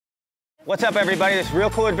What's up, everybody? This is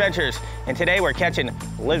Real Cool Adventures, and today we're catching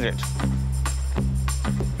lizards.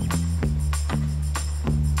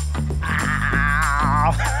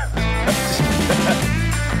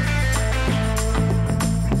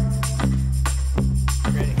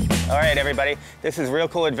 All right, everybody, this is Real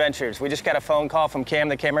Cool Adventures. We just got a phone call from Cam,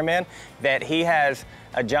 the cameraman, that he has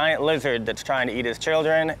a giant lizard that's trying to eat his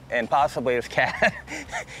children and possibly his cat.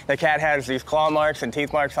 The cat has these claw marks and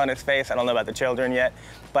teeth marks on his face. I don't know about the children yet,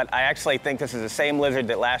 but I actually think this is the same lizard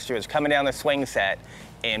that last year was coming down the swing set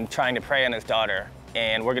and trying to prey on his daughter.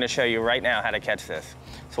 And we're gonna show you right now how to catch this.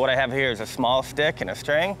 So what I have here is a small stick and a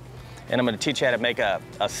string, and I'm gonna teach you how to make a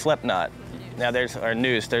slip knot. Now there's our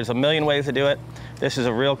noose. There's a million ways to do it. This is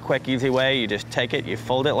a real quick, easy way. You just take it, you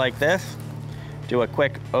fold it like this, do a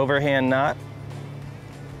quick overhand knot,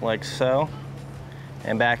 like so,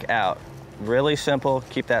 and back out. Really simple.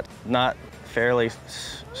 Keep that knot fairly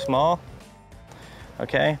small,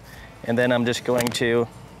 okay? And then I'm just going to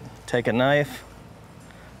take a knife,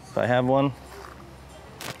 if I have one.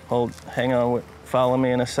 Hang on, follow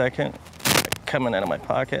me in a second. Coming out of my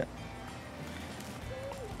pocket.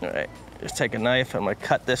 All right, just take a knife. I'm gonna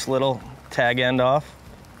cut this little tag end off.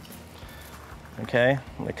 Okay,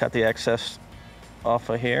 I'm gonna cut the excess off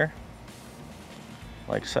of here,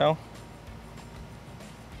 like so.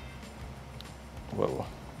 Whoa.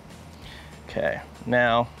 Okay,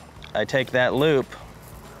 now I take that loop,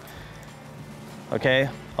 okay?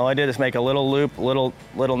 All I did is make a little loop, little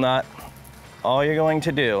knot. All you're going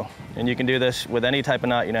to do, and you can do this with any type of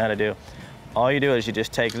knot you know how to do, all you do is you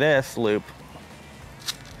just take this loop,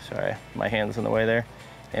 sorry, my hand's in the way there,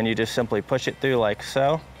 and you just simply push it through like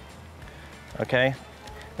so, okay?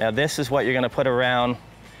 Now this is what you're gonna put around,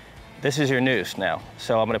 this is your noose now.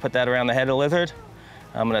 So I'm gonna put that around the head of the lizard.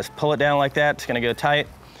 I'm gonna pull it down like that, it's gonna go tight.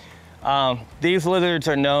 These lizards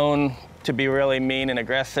are known to be really mean and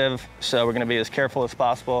aggressive, so we're gonna be as careful as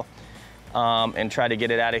possible and try to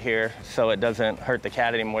get it out of here so it doesn't hurt the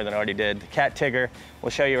cat any more than it already did. The cat Tigger, we'll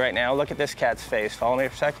show you right now. Look at this cat's face, follow me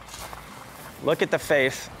for a sec. Look at the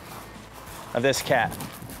face of this cat.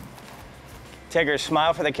 Tigger,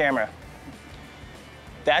 smile for the camera.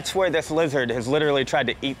 That's where this lizard has literally tried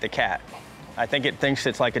to eat the cat. I think it thinks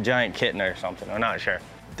it's like a giant kitten or something, I'm not sure.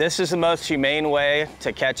 This is the most humane way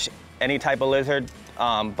to catch any type of lizard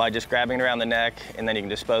by just grabbing it around the neck, and then you can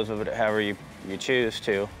dispose of it however you choose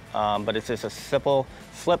to. But it's just a simple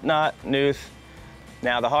slip knot, noose.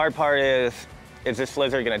 Now the hard part is this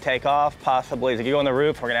lizard gonna take off? Possibly. Is it gonna go on the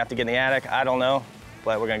roof? We're gonna have to get in the attic, I don't know.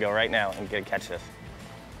 But we're gonna go right now and catch this.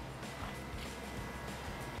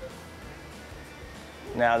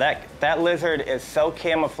 Now that lizard is so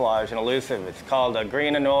camouflaged and elusive. It's called a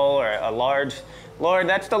green anole or a large. Lord,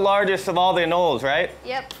 that's the largest of all the anoles, right?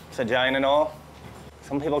 Yep. It's a giant anole.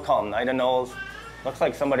 Some people call them night anoles. Looks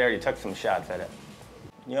like somebody already took some shots at it.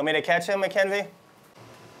 You want me to catch him, Mackenzie?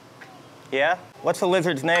 Yeah? What's the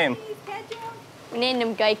lizard's name? We named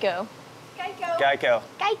him Geico. Geico.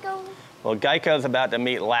 Well, Geico's about to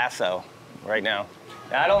meet Lasso right now.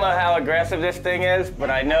 Now, I don't know how aggressive this thing is,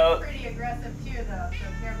 but I know... It's pretty aggressive too, though, so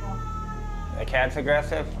careful. The cat's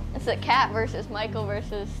aggressive? It's a cat versus Michael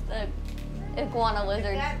versus the iguana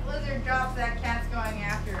lizard. If that lizard drops, that cat's going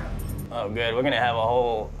after him. Oh, good. We're going to have a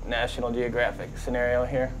whole National Geographic scenario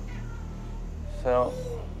here. So...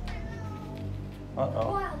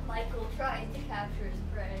 Uh-oh. While Michael tries to capture his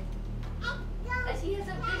prey, as he has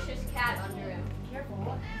a vicious cat under him. Careful, he's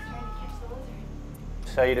trying to catch the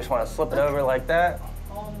lizard. So you just want to slip it over like that?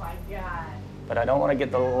 Oh my God. But I don't want to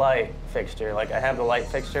get the light fixture. Like, I have the light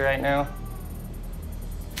fixture right now.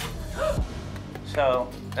 So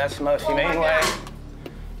that's the most humane way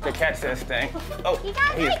to catch this thing. Oh, He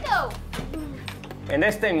got Michael! And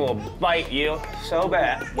this thing will bite you so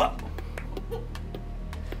bad. Whoa.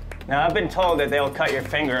 Now, I've been told that they'll cut your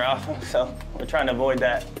finger off, so we're trying to avoid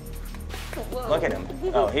that. Whoa. Look at him.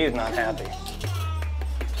 Oh, he's not happy.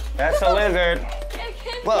 That's a lizard.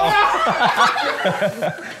 Whoa.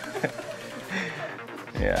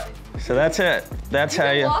 Yeah, so that's it. That's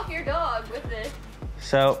how you walk your dog with it.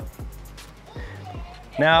 So,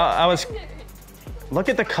 now look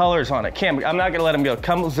at the colors on it. Cam, I'm not gonna let him go.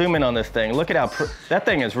 Come zoom in on this thing. Look at how, that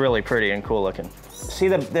thing is really pretty and cool looking. See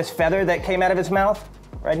this feather that came out of his mouth,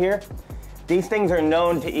 right here? These things are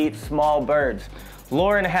known to eat small birds.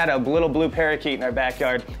 Lauren had a little blue parakeet in our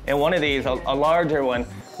backyard, and one of these, a larger one,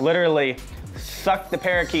 literally sucked the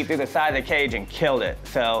parakeet through the side of the cage and killed it.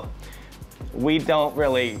 So we don't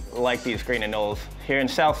really like these green anoles. Here in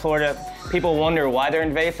South Florida, people wonder why they're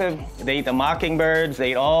invasive. They eat the mockingbirds,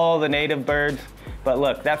 they eat all the native birds. But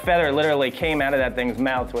look, that feather literally came out of that thing's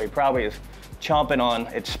mouth where he probably is chomping on.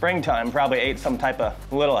 It's springtime, probably ate some type of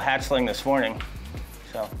little hatchling this morning.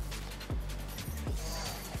 So,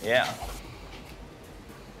 yeah.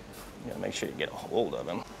 You gotta make sure you get a hold of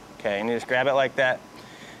him. Okay, and you just grab it like that.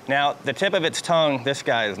 Now, the tip of its tongue, this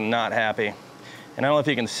guy is not happy. And I don't know if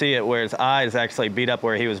you can see it where his eyes actually beat up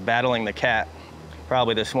where he was battling the cat,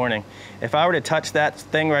 probably this morning. If I were to touch that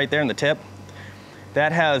thing right there in the tip,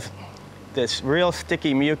 that has this real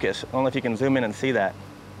sticky mucus. I don't know if you can zoom in and see that.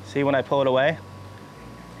 See when I pull it away?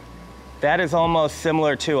 That is almost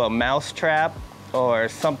similar to a mouse trap or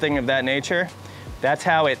something of that nature. That's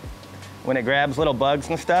how it, when it grabs little bugs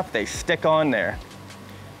and stuff, they stick on there.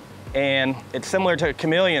 And it's similar to a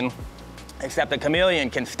chameleon, except the chameleon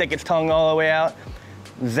can stick its tongue all the way out,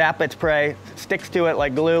 zap its prey, sticks to it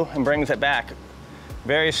like glue, and brings it back.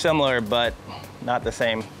 Very similar, but not the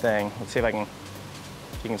same thing. Let's see if I can,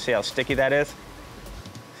 you can see how sticky that is.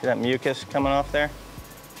 See that mucus coming off there?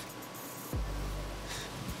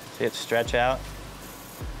 See it stretch out?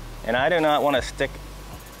 And I do not want to stick,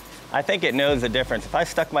 I think it knows the difference. If I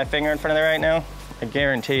stuck my finger in front of there right now, I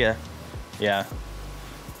guarantee you, yeah.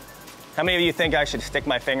 How many of you think I should stick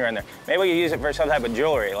my finger in there? Maybe we could use it for some type of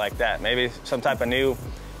jewelry like that. Maybe some type of new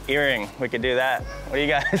earring. We could do that. What do you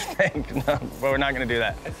guys think? No, but we're not gonna do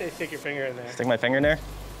that. I'd say stick your finger in there. Stick my finger in there?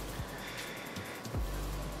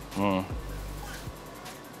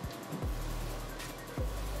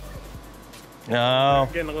 No.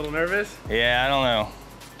 Getting a little nervous? Yeah, I don't know.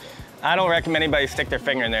 I don't recommend anybody stick their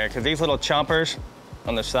finger in there because these little chompers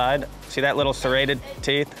on the side, see that little serrated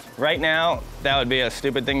teeth? Right now, that would be a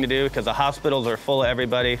stupid thing to do because the hospitals are full of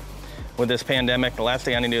everybody with this pandemic. The last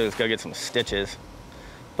thing I need to do is go get some stitches.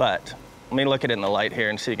 But let me look at it in the light here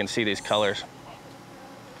and so you can see these colors.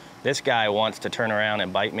 This guy wants to turn around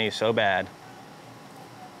and bite me so bad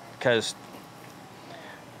because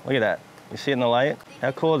look at that. You see it in the light?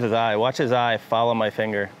 How cool is his eye? Watch his eye follow my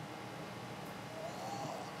finger.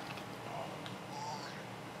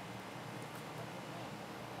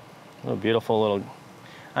 Little beautiful little,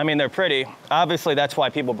 I mean, they're pretty. Obviously, that's why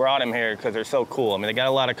people brought him here, because they're so cool. I mean, they got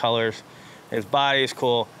a lot of colors. His body's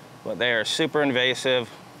cool, but they are super invasive,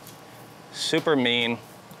 super mean,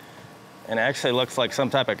 and it actually looks like some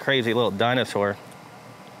type of crazy little dinosaur.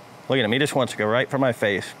 Look at him, he just wants to go right for my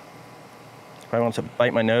face. Probably wants to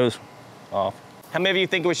bite my nose off. How many of you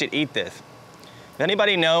think we should eat this? Does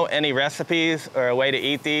anybody know any recipes or a way to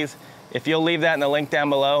eat these? If you'll leave that in the link down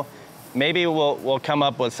below, maybe we'll come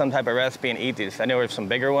up with some type of recipe and eat these. I know there's some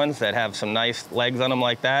bigger ones that have some nice legs on them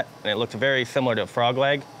like that, and it looks very similar to a frog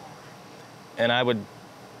leg. And I would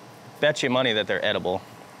bet you money that they're edible.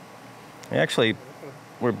 Actually,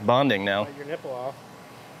 we're bonding now. Your nipple off.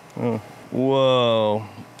 Oh. Whoa.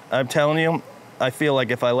 I'm telling you, I feel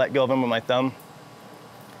like if I let go of him with my thumb,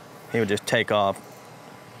 he would just take off.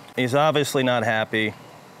 He's obviously not happy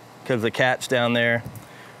because the cat's down there.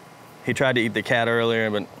 He tried to eat the cat earlier,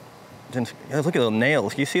 but didn't. Look at the little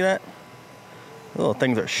nails. You see that? The little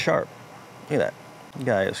things are sharp. Look at that. The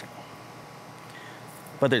guy is.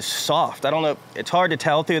 But it's soft. I don't know. It's hard to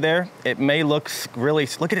tell through there. It may look really.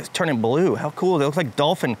 Look at it, it's turning blue. How cool. It looks like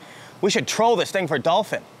dolphin. We should troll this thing for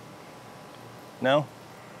dolphin. No?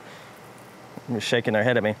 You're shaking their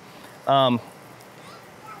head at me.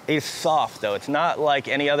 It's soft though. It's not like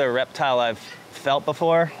any other reptile I've felt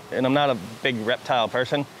before, and I'm not a big reptile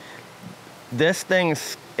person. This thing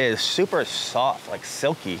is super soft, like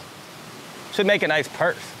silky. Should make a nice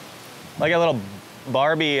purse. Like a little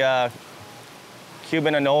Barbie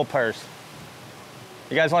Cuban Anole purse.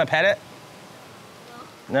 You guys want to pet it?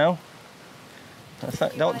 No? That's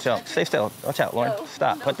not, don't jump. Stay still. Watch out, Lauren. No.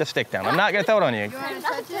 Stop. Put the stick down. I'm not going to throw it on you. You want to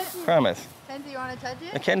touch it? Promise. Kenzie, you want to touch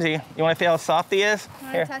it? Mackenzie, you want to feel how soft he is?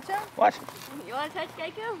 You want to touch him? Watch. You want to touch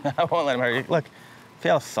Geico? I won't let him hurt you. Look,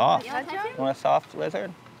 feel how soft. You want to touch him? You want a soft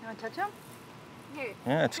lizard? You want to touch him? Here.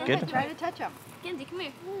 Yeah, it's good. Try to touch him. Kenzie, come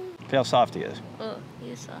here. Feel how soft he is. Oh,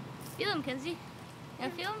 he is soft. Feel him, Kenzie. You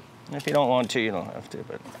want to feel him? If you don't want to, you don't have to,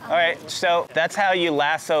 but. All right, so that's how you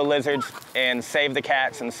lasso lizards and save the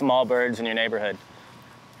cats and small birds in your neighborhood.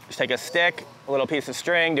 Just take a stick, a little piece of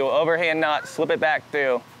string, do an overhand knot, slip it back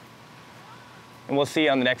through, and we'll see you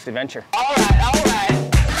on the next adventure. All right, all right.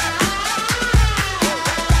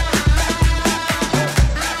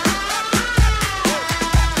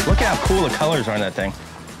 Look at how cool the colors are in that thing.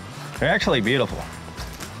 They're actually beautiful.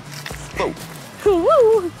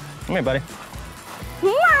 Whoa. Come here, buddy.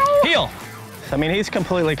 Heel. I mean, he's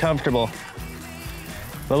completely comfortable.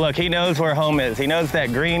 But look, he knows where home is. He knows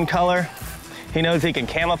that green color. He knows he can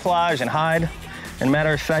camouflage and hide in a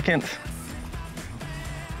matter of seconds.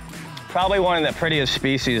 Probably one of the prettiest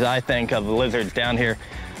species, I think, of lizards down here.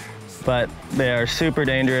 but they are super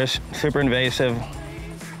dangerous, super invasive.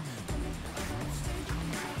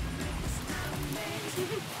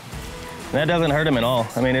 That doesn't hurt him at all.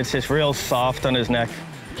 I mean, it's just real soft on his neck.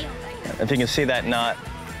 If you can see that knot,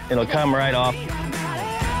 it'll come right off.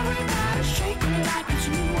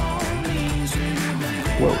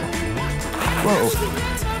 Whoa. Whoa.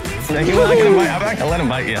 I'm not gonna let him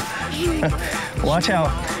bite you. Watch out.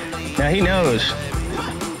 Now he knows.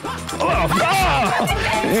 Oh, oh!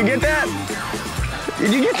 Did you get that?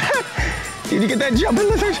 Did you get that? Did you get that jumping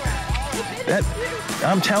lizard? That,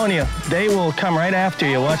 I'm telling you, they will come right after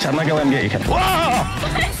you. Watch, I'm not gonna let them get you. Whoa!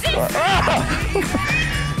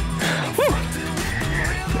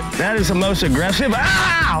 That is the most aggressive.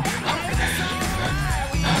 Ow!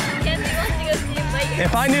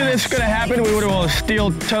 If I knew this was gonna happen, we would have worn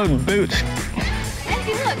steel-toed boots.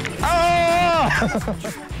 Oh!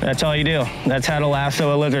 That's all you do. That's how to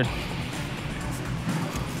lasso a lizard.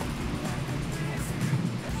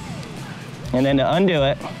 And then to undo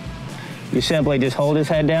it, you simply just hold his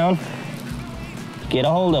head down, get a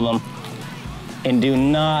hold of him, and do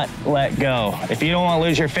not let go. If you don't want to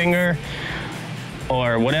lose your finger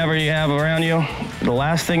or whatever you have around you, the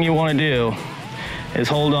last thing you want to do is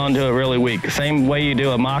hold on to it really weak. Same way you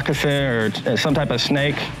do a moccasin or some type of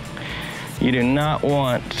snake. You do not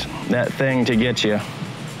want that thing to get you.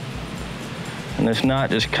 And this knot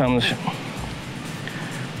just comes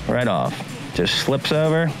right off. Just slips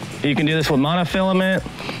over. You can do this with monofilament.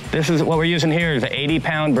 This is what we're using here is an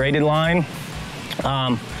 80-pound braided line.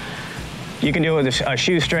 You can do it with a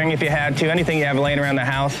shoestring if you had to, anything you have laying around the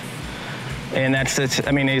house. And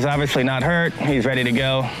I mean, he's obviously not hurt. He's ready to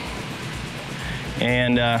go.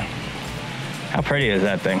 And how pretty is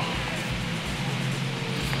that thing?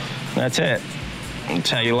 That's it. That's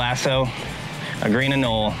how you lasso a green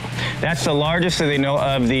anole. That's the largest of the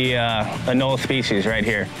anole species right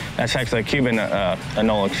here. That's actually a Cuban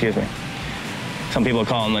anole, excuse me. Some people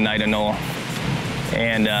call them the night anole.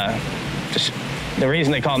 And just the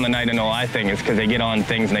reason they call them the night anole, I think, is because they get on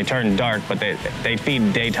things and they turn dark, but they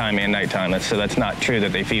feed daytime and nighttime. So that's not true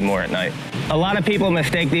that they feed more at night. A lot of people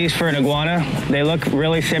mistake these for an iguana. They look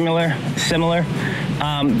really similar.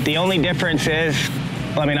 The only difference is,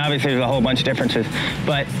 well, I mean, obviously there's a whole bunch of differences,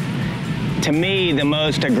 but to me, the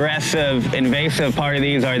most aggressive, invasive part of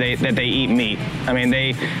these are that they eat meat. I mean,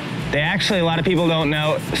 they actually, a lot of people don't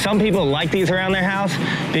know, some people like these around their house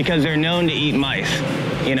because they're known to eat mice,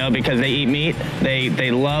 you know, because they eat meat.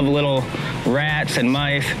 They love little rats and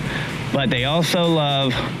mice, but they also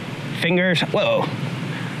love fingers, whoa,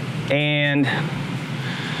 and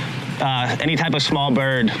any type of small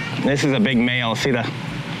bird. This is a big male, see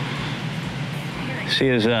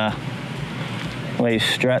his way he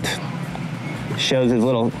struts. Shows his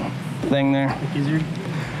little thing there. Gizzard.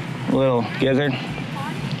 Little gizzard.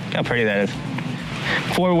 How pretty that is.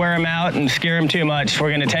 Before we wear him out and scare him too much,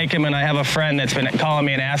 we're gonna take him, and I have a friend that's been calling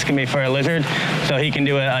me and asking me for a lizard so he can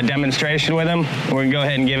do a demonstration with him. We're gonna go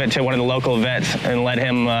ahead and give it to one of the local vets and let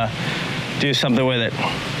him do something with it.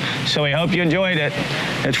 So we hope you enjoyed it.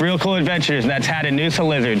 It's Real Cool Adventures, and that's how to noose a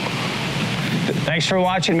lizard. Thanks for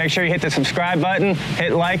watching. Make sure you hit the subscribe button,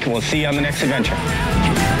 hit like, and we'll see you on the next adventure.